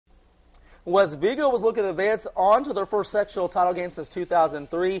West Vigo was looking to advance on to their first sectional title game since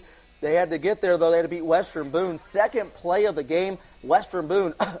 2003. They had to get there, though. They had to beat Western Boone. Second play of the game, Western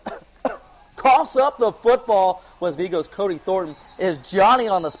Boone coughs up the football. West Vigo's Cody Thornton is Johnny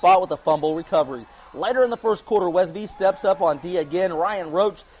on the spot with a fumble recovery. Later in the first quarter, West V steps up on D again. Ryan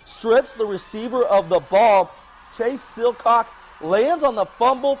Roach strips the receiver of the ball. Chase Silcock lands on the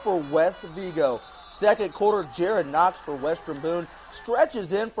fumble for West Vigo. Second quarter, Jared Knox for Western Boone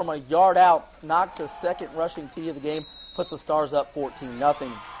stretches in from a yard out. Knox's second rushing TD of the game puts the Stars up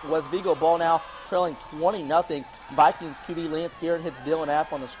 14-0. West Vigo ball now trailing 20-0. Vikings QB Lance Garrett hits Dylan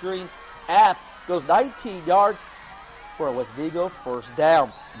App on the screen. App goes 19 yards for a West Vigo first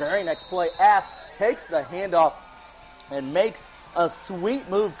down. Very next play, App takes the handoff and makes a sweet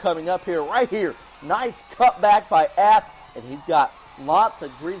move coming up here, right here. Nice cutback by App, and he's got lots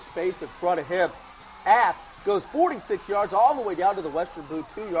of green space in front of him. App goes 46 yards all the way down to the Western Boone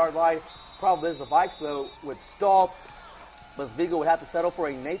 2-yard line. Problem is the Vikes, though, would stall. West Vigo would have to settle for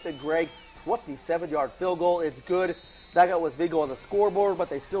a Nathan Gregg 27-yard field goal. It's good. That got West Vigo on the scoreboard, but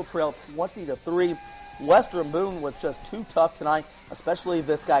they still trail 20-3. Western Boone was just too tough tonight, especially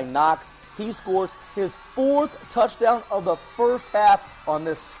this guy Knox. He scores his fourth touchdown of the first half on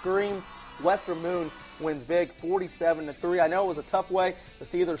this screen. Western Boone wins big, 47-3. I know it was a tough way to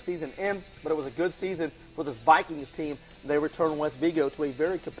see their season end, but it was a good season for this Vikings team. They return West Vigo to a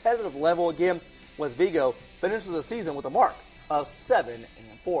very competitive level again. West Vigo finishes the season with a mark of 7-4.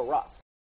 Ross.